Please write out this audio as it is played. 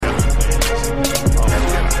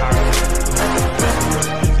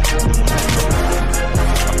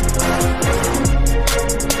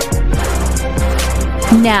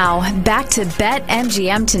Now, back to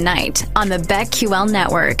BetMGM Tonight on the BetQL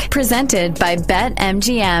Network, presented by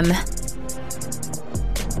BetMGM.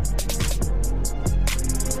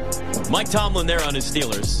 Mike Tomlin there on his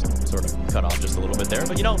Steelers. Sort of cut off just a little bit there.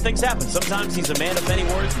 But, things happen. Sometimes he's a man of many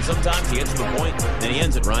words, and sometimes he gets to the point, and he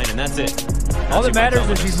ends it, Ryan, and that's it. All that matters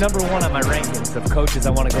is he's number one on my rankings of coaches I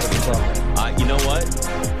want to go to the club. You know what?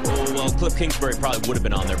 Well, Cliff Kingsbury probably would have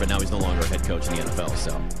been on there, but now he's no longer a head coach in the NFL.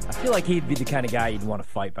 So I feel like he'd be the kind of guy you'd want to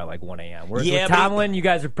fight by like 1 a.m. Whereas with Tomlin, you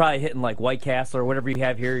guys are probably hitting like White Castle or whatever you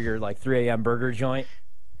have here, your like 3 a.m. burger joint.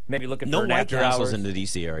 Maybe looking for an after hours. No White Castles in the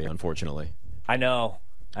D.C. area, unfortunately. I know.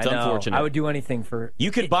 It's unfortunate. I would do anything for... You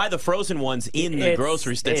could buy the frozen ones in the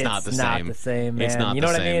grocery store. It's not the same. It's not the same, man. It's not you know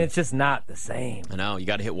the what same. I mean? It's just not the same. I know. You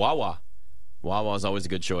got to hit Wawa. Wawa is always a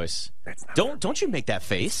good choice. Don't you make that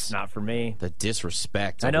face. It's not for me. The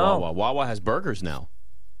disrespect of I know. Wawa. Wawa has burgers now.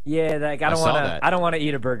 Yeah, I don't want to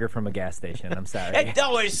eat a burger from a gas station. I'm sorry.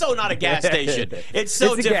 It's so not a gas station. It's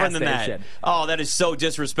so different than that. Oh, that is so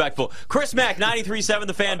disrespectful. Chris Mack, 93.7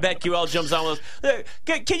 The Fan, BetQL jumps on with us.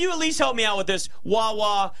 Can you at least help me out with this?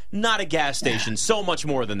 Wawa, not a gas station. So much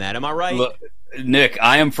more than that. Am I right? Look, Nick,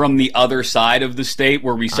 I am from the other side of the state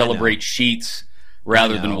where we celebrate Sheetz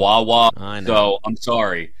rather than Wawa. I know. So I'm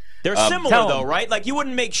sorry. They're similar, though, right? Like you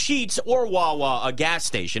wouldn't make Sheetz or Wawa a gas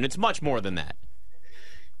station. It's much more than that.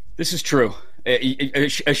 This is true. A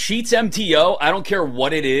Sheetz MTO, I don't care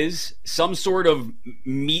what it is, some sort of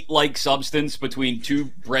meat-like substance between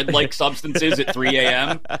two bread-like substances at 3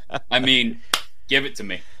 a.m. I mean, give it to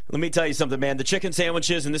me. Let me tell you something, man. The chicken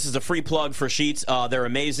sandwiches, and this is a free plug for Sheetz, they're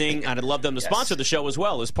amazing, and I'd love them to sponsor the show as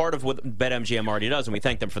well as part of what BetMGM already does, and we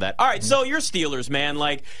thank them for that. All right, so your Steelers, man,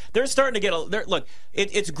 like, they're starting to get look,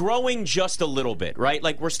 it's growing just a little bit, right?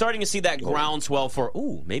 Like, we're starting to see that groundswell for,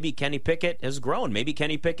 maybe Kenny Pickett has grown. Maybe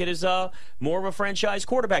Kenny Pickett is more of a franchise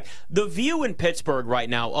quarterback. The view in Pittsburgh right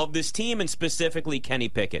now of this team, and specifically Kenny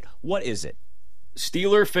Pickett, what is it?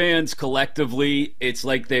 Steeler fans collectively, it's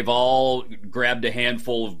like they've all grabbed a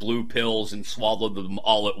handful of blue pills and swallowed them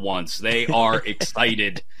all at once. They are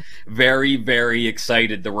excited, very, very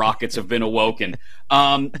excited. The Rockets have been awoken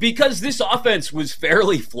because this offense was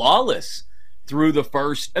fairly flawless through the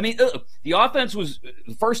first. I mean, the offense was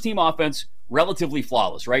the first team offense, relatively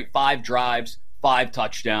flawless, right? 5 drives, 5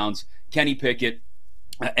 touchdowns. Kenny Pickett,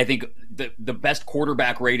 I think the best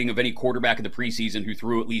quarterback rating of any quarterback in the preseason who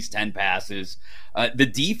threw at least 10 passes. The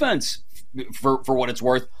defense, for what it's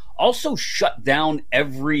worth, also shut down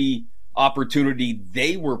every opportunity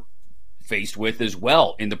they were faced with as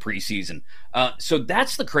well in the preseason. So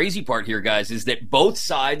that's the crazy part here, guys, is that both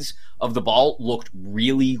sides of the ball looked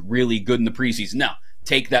really, really good in the preseason. Now,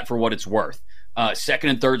 take that for what it's worth.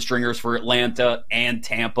 Second and third stringers for Atlanta and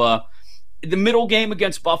Tampa. The middle game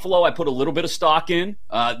against Buffalo, I put a little bit of stock in.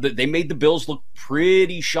 They made the Bills look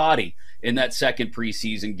pretty shoddy in that second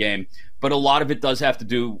preseason game. But a lot of it does have to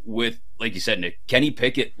do with, like you said, Nick, Kenny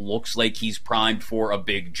Pickett looks like he's primed for a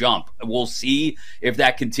big jump. We'll see if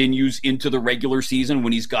that continues into the regular season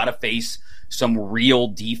when he's got to face some real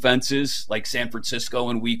defenses like San Francisco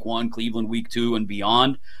in week 1, Cleveland week 2, and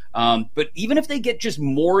beyond. But even if they get just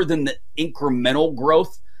more than the incremental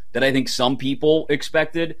growth that I think some people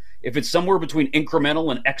expected, if it's somewhere between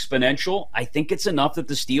incremental and exponential, I think it's enough that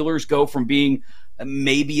the Steelers go from being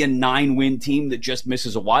maybe a 9-win team that just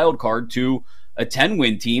misses a wild card to a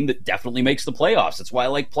 10-win team that definitely makes the playoffs. That's why I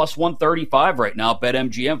like plus 135 right now at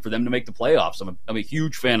BetMGM for them to make the playoffs. I'm a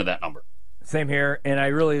huge fan of that number. Same here, and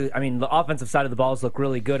the offensive side of the balls look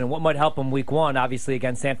really good, and what might help them week 1, obviously,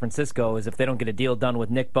 against San Francisco, is if they don't get a deal done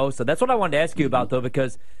with Nick Bosa. That's what I wanted to ask you about, though,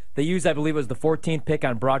 because they used, I believe it was the 14th pick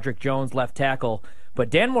on Broderick Jones, left tackle, but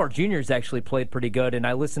Dan Moore Jr. has actually played pretty good, and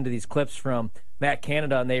I listened to these clips from Matt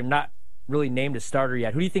Canada, and they're not really named a starter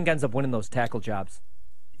yet. Who do you think ends up winning those tackle jobs?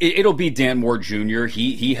 It'll be Dan Moore Jr.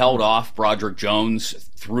 He held off Broderick Jones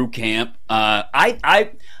through camp. I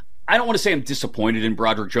don't want to say I'm disappointed in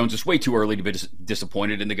Broderick Jones. It's way too early to be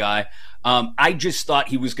disappointed in the guy. I just thought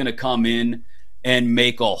he was going to come in and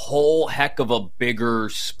make a whole heck of a bigger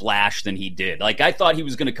splash than he did. Like, I thought he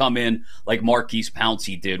was going to come in like Marquise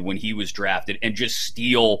Pouncey did when he was drafted and just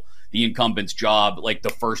steal the incumbent's job like the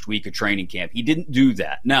first week of training camp. He didn't do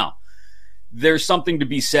that. Now, there's something to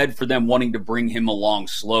be said for them wanting to bring him along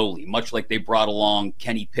slowly, much like they brought along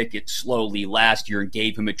Kenny Pickett slowly last year and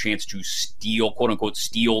gave him a chance to steal, quote-unquote,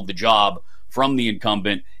 steal the job from the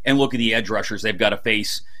incumbent. And look at the edge rushers they've got to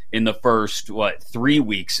face in the first, 3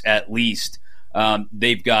 weeks at least.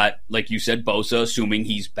 They've got, like you said, Bosa, assuming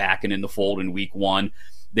he's back and in the fold in week 1.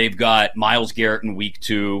 They've got Myles Garrett in week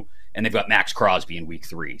 2, and they've got Max Crosby in week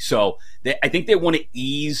 3. So I think they want to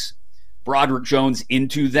ease Broderick Jones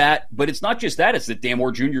into that. But it's not just that. It's that Dan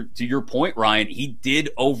Moore Jr., to your point, Ryan, he did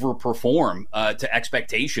overperform to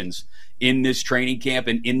expectations in this training camp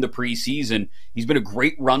and in the preseason. He's been a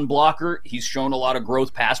great run blocker. He's shown a lot of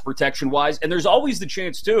growth pass protection-wise. And there's always the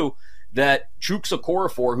chance, too, that Chuks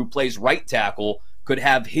Okorafor, who plays right tackle, could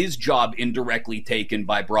have his job indirectly taken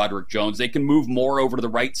by Broderick Jones. They can move more over to the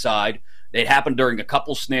right side. It happened during a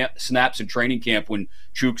couple snaps in training camp when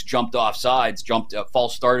Chuks jumped off sides,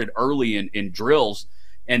 false started early in drills,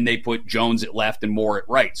 and they put Jones at left and Moore at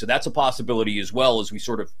right. So that's a possibility as well as we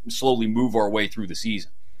sort of slowly move our way through the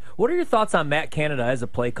season. What are your thoughts on Matt Canada as a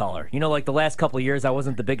play caller? You know, like the last couple of years, I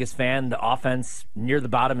wasn't the biggest fan. The offense near the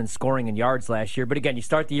bottom in scoring and yards last year. But again, you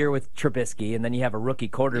start the year with Trubisky, and then you have a rookie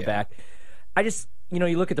quarterback. Yeah. I just,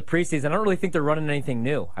 you look at the preseason, I don't really think they're running anything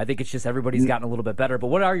new. I think it's just everybody's gotten a little bit better. But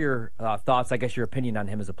what are your thoughts, I guess your opinion on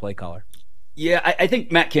him as a play caller? Yeah, I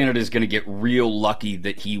think Matt Canada is going to get real lucky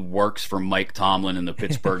that he works for Mike Tomlin and the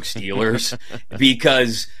Pittsburgh Steelers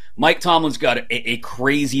because Mike Tomlin's got a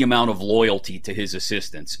crazy amount of loyalty to his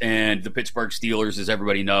assistants. And the Pittsburgh Steelers, as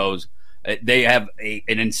everybody knows, they have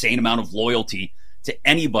an insane amount of loyalty to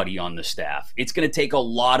anybody on the staff. It's going to take a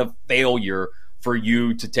lot of failure for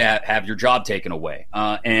you to have your job taken away.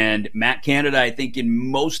 And Matt Canada, I think in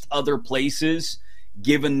most other places,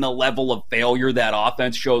 given the level of failure that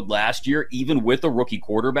offense showed last year, even with a rookie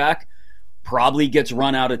quarterback, probably gets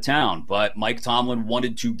run out of town. But Mike Tomlin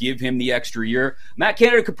wanted to give him the extra year. Matt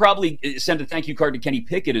Canada could probably send a thank you card to Kenny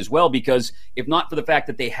Pickett as well, because if not for the fact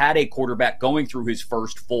that they had a quarterback going through his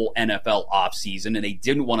first full NFL offseason and they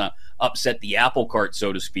didn't want to upset the apple cart,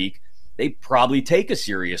 so to speak, they probably take a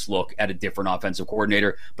serious look at a different offensive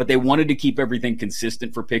coordinator, but they wanted to keep everything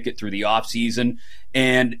consistent for Pickett through the offseason.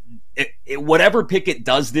 And whatever Pickett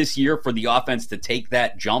does this year for the offense to take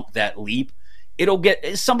that jump, that leap, it'll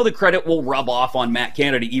get some of the credit will rub off on Matt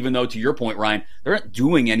Canada, even though, to your point, Ryan, they're not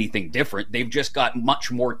doing anything different. They've just got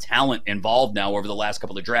much more talent involved now over the last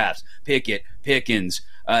couple of drafts. Pickett, Pickens,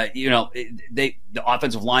 the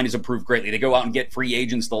offensive line has improved greatly. They go out and get free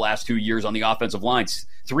agents the last 2 years on the offensive lines.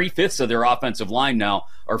 3/5 of their offensive line now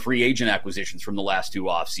are free agent acquisitions from the last two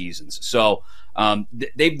off seasons. So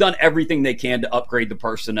they've done everything they can to upgrade the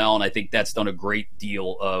personnel, and I think that's done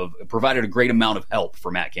provided a great amount of help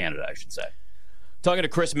for Matt Canada, I should say. Talking to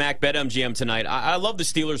Chris Mack, BetMGM tonight. I love the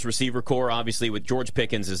Steelers receiver core, obviously, with George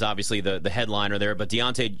Pickens is obviously the headliner there, but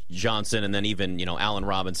Deontay Johnson and then even, Allen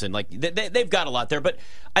Robinson. Like they've got a lot there. But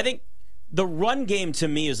I think the run game to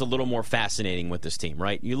me is a little more fascinating with this team,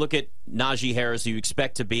 right? You look at Najee Harris, who you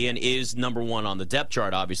expect to be and is number one on the depth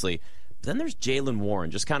chart, obviously. But then there's Jaylen Warren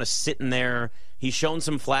just kind of sitting there. He's shown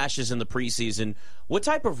some flashes in the preseason. What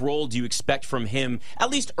type of role do you expect from him,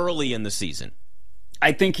 at least early in the season?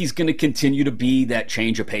 I think he's going to continue to be that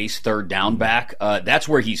change of pace third down back. That's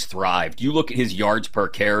where he's thrived. You look at his yards per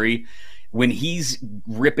carry. When he's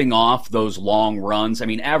ripping off those long runs,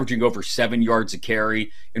 averaging over 7 yards a carry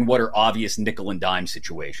in what are obvious nickel and dime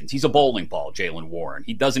situations. He's a bowling ball, Jaylen Warren.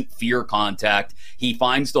 He doesn't fear contact. He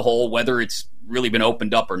finds the hole, whether it's really been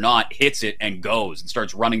opened up or not, hits it and goes and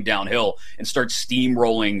starts running downhill and starts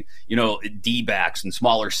steamrolling, D-backs and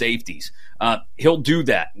smaller safeties. He'll do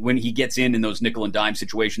that when he gets in those nickel and dime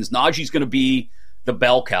situations. Najee's going to be the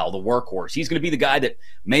bell cow, the workhorse. He's going to be the guy that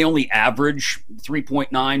may only average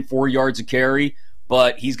 3.9, 4 yards a carry,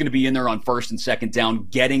 but he's going to be in there on first and second down,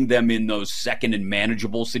 getting them in those second and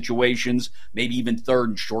manageable situations, maybe even third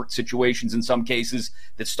and short situations in some cases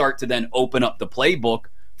that start to then open up the playbook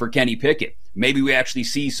for Kenny Pickett. Maybe we actually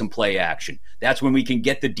see some play action. That's when we can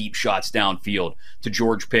get the deep shots downfield to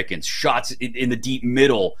George Pickens, shots in the deep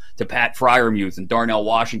middle to Pat Freiermuth and Darnell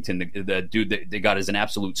Washington, the dude that they got as an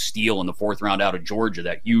absolute steal in the fourth round out of Georgia,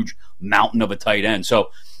 that huge mountain of a tight end.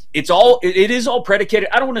 So it is all predicated.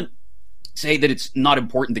 I don't want to say that it's not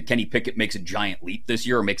important that Kenny Pickett makes a giant leap this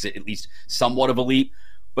year or makes it at least somewhat of a leap.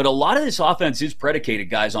 But a lot of this offense is predicated,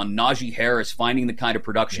 guys, on Najee Harris finding the kind of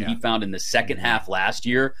production he found in the second half last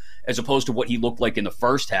year, as opposed to what he looked like in the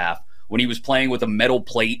first half when he was playing with a metal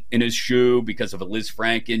plate in his shoe because of a Liz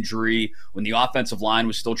Frank injury, when the offensive line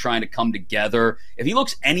was still trying to come together. If he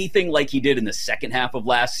looks anything like he did in the second half of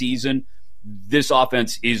last season, this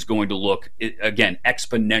offense is going to look, again,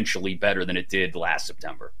 exponentially better than it did last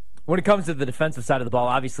September. When it comes to the defensive side of the ball,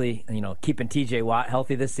 obviously, keeping TJ Watt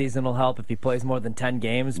healthy this season will help if he plays more than 10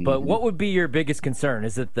 games. But what would be your biggest concern?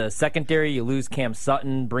 Is it the secondary? You lose Cam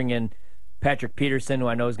Sutton, bring in Patrick Peterson, who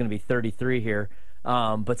I know is going to be 33 here.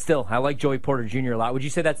 But still, I like Joey Porter Jr. a lot. Would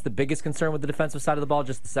you say that's the biggest concern with the defensive side of the ball,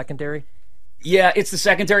 just the secondary? Yeah, it's the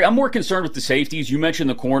secondary. I'm more concerned with the safeties. You mentioned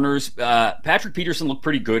the corners. Patrick Peterson looked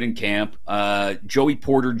pretty good in camp. Joey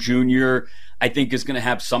Porter Jr., I think is going to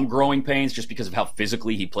have some growing pains just because of how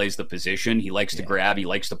physically he plays the position. He likes to grab, he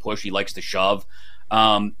likes to push, he likes to shove.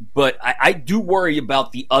 But I do worry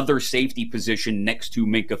about the other safety position next to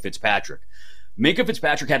Minkah Fitzpatrick. Minkah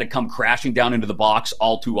Fitzpatrick had to come crashing down into the box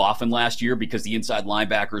all too often last year because the inside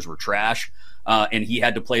linebackers were trash, and he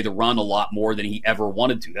had to play the run a lot more than he ever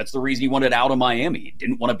wanted to. That's the reason he wanted out of Miami. He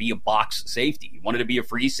didn't want to be a box safety. He wanted to be a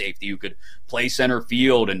free safety who could play center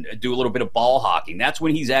field and do a little bit of ball hawking. That's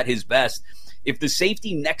when he's at his best. If the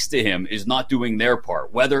safety next to him is not doing their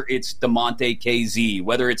part, whether it's DeMonte KZ,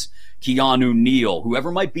 whether it's Keanu Neal,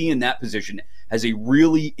 whoever might be in that position has a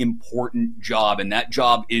really important job, and that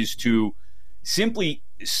job is to simply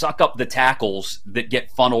suck up the tackles that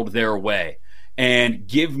get funneled their way and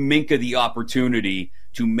give Minkah the opportunity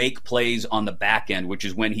to make plays on the back end, which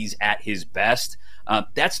is when he's at his best.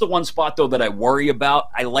 That's the one spot, though, that I worry about.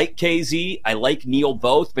 I like KZ. I like Neal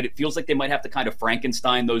both, but it feels like they might have to kind of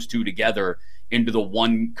Frankenstein those two together into the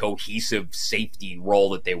one cohesive safety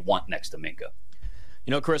role that they want next to Minkah.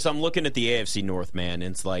 You know, Chris, I'm looking at the AFC North, man.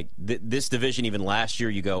 And it's like this division, even last year,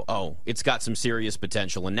 you go, oh, it's got some serious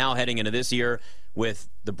potential. And now heading into this year with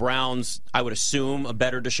the Browns, I would assume a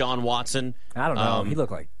better Deshaun Watson. I don't know. He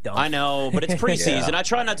looked like dumb. I know, but it's preseason. I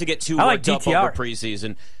try not to get too worked up over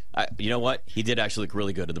preseason. You know what? He did actually look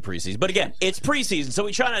really good in the preseason. But again, it's preseason, so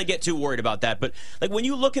we try not to get too worried about that. But like when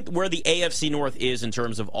you look at where the AFC North is in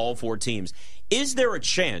terms of all four teams, is there a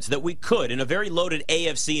chance that we could, in a very loaded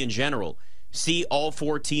AFC in general, see all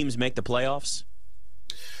four teams make the playoffs?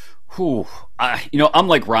 I'm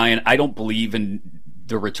like Ryan. I don't believe in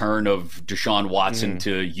the return of Deshaun Watson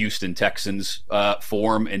to Houston Texans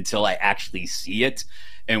form until I actually see it.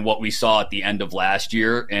 And what we saw at the end of last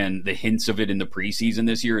year and the hints of it in the preseason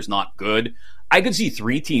this year is not good. I could see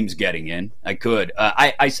 3 teams getting in. I could.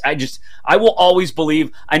 I will always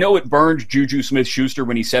believe. I know it burned Juju Smith-Schuster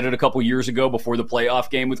when he said it a couple years ago before the playoff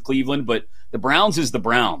game with Cleveland, but the Browns is the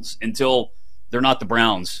Browns until they're not the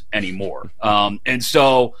Browns anymore. And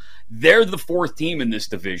so they're the 4th team in this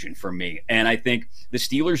division for me. And I think the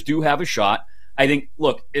Steelers do have a shot. I think,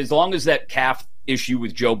 look, as long as that calf issue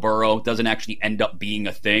with Joe Burrow doesn't actually end up being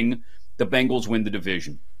a thing, the Bengals win the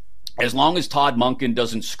division. As long as Todd Monken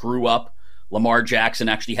doesn't screw up Lamar Jackson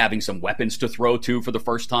actually having some weapons to throw to for the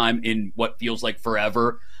first time in what feels like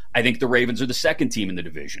forever, I think the Ravens are the 2nd team in the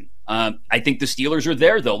division. I think the Steelers are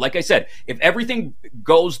there, though. Like I said, if everything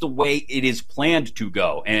goes the way it is planned to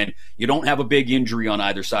go, and you don't have a big injury on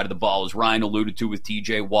either side of the ball, as Ryan alluded to with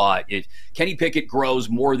TJ Watt, if Kenny Pickett grows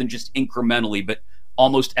more than just incrementally, but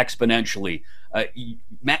almost exponentially,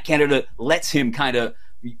 Matt Canada lets him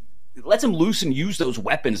loose and use those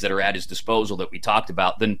weapons that are at his disposal that we talked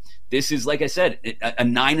about, then this is, like I said, a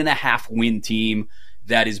 9.5 win team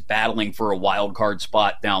that is battling for a wild card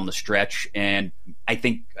spot down the stretch, and I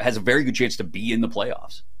think has a very good chance to be in the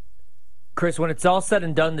playoffs. Chris, when it's all said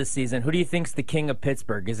and done this season, who do you think's the king of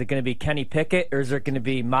Pittsburgh? Is it going to be Kenny Pickett, or is it going to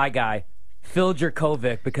be my guy, Phil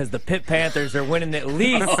Jurkovec, because the Pitt Panthers are winning at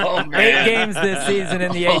least 8 games this season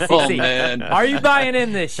in the ACC? Oh, man. Are you buying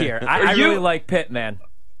in this year? I really like Pitt, man.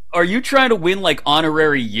 Are you trying to win like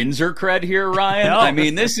honorary Yinzer cred here, Ryan? No. I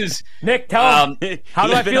mean, this is Nick. Tell him. How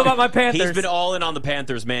do I feel about my Panthers? He's been all in on the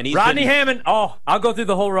Panthers, man. Rodney Hammond. Oh, I'll go through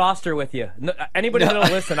the whole roster with you. Anybody that'll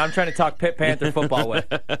listen, I'm trying to talk Pitt Panther football with.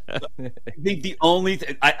 I think the only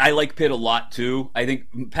I like Pitt a lot too. I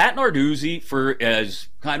think Pat Narduzzi, for as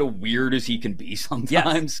kind of weird as he can be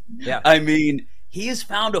sometimes. Yes. Yeah. I mean, he has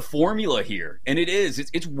found a formula here, and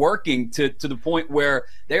it's working to the point where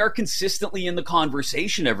they are consistently in the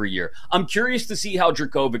conversation every year. I'm curious to see how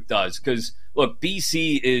Jurkovec does, because, look,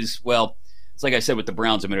 BC is, well, it's like I said with the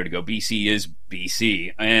Browns a minute ago, BC is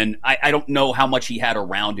BC, and I don't know how much he had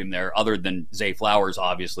around him there other than Zay Flowers,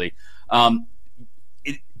 obviously.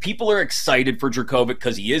 People are excited for Jurkovec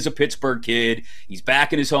because he is a Pittsburgh kid. He's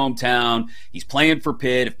back in his hometown. He's playing for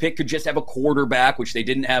Pitt. If Pitt could just have a quarterback, which they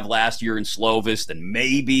didn't have last year in Slovis, then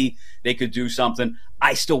maybe they could do something.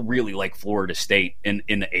 I still really like Florida State in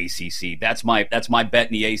the ACC. That's my bet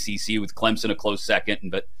in the ACC, with Clemson a close second.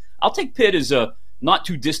 But I'll take Pitt as a not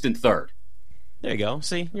too distant third. There you go.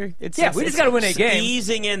 See, we just got to win 8 games.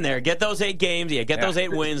 Easing in there. Get those 8 games. Yeah, get those 8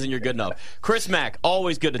 wins, and you're good enough. Chris Mack,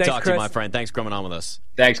 always good to talk to you, my friend. Thanks for coming on with us.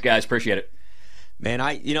 Thanks, guys. Appreciate it. Man,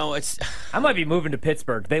 I might be moving to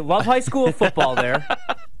Pittsburgh. They love high school football there,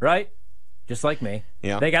 right? Just like me.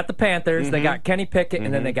 Yeah. They got the Panthers. They got Kenny Pickett,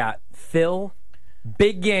 and then they got Phil,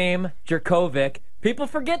 big game, Jurkovec. People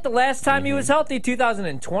forget the last time he was healthy,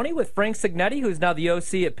 2020, with Frank Cignetti, who's now the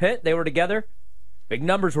OC at Pitt. They were together. Big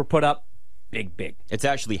numbers were put up. Big. It's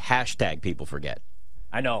actually hashtag people forget.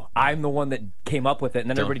 I know. I'm the one that came up with it, and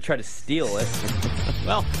then everybody tried to steal it.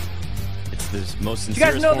 Well, the most Did sincerest you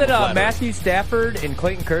guys know form of that flattery. Matthew Stafford and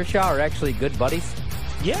Clayton Kershaw are actually good buddies?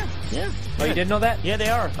 Yeah. Oh, you didn't know that? Yeah, they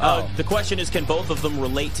are. Oh. The question is, can both of them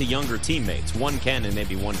relate to younger teammates? One can, and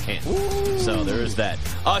maybe one can't. Ooh. So there is that.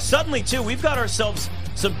 Suddenly, too, we've got ourselves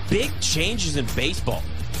some big changes in baseball.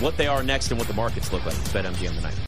 What they are next and what the markets look like. It's BetMGM tonight.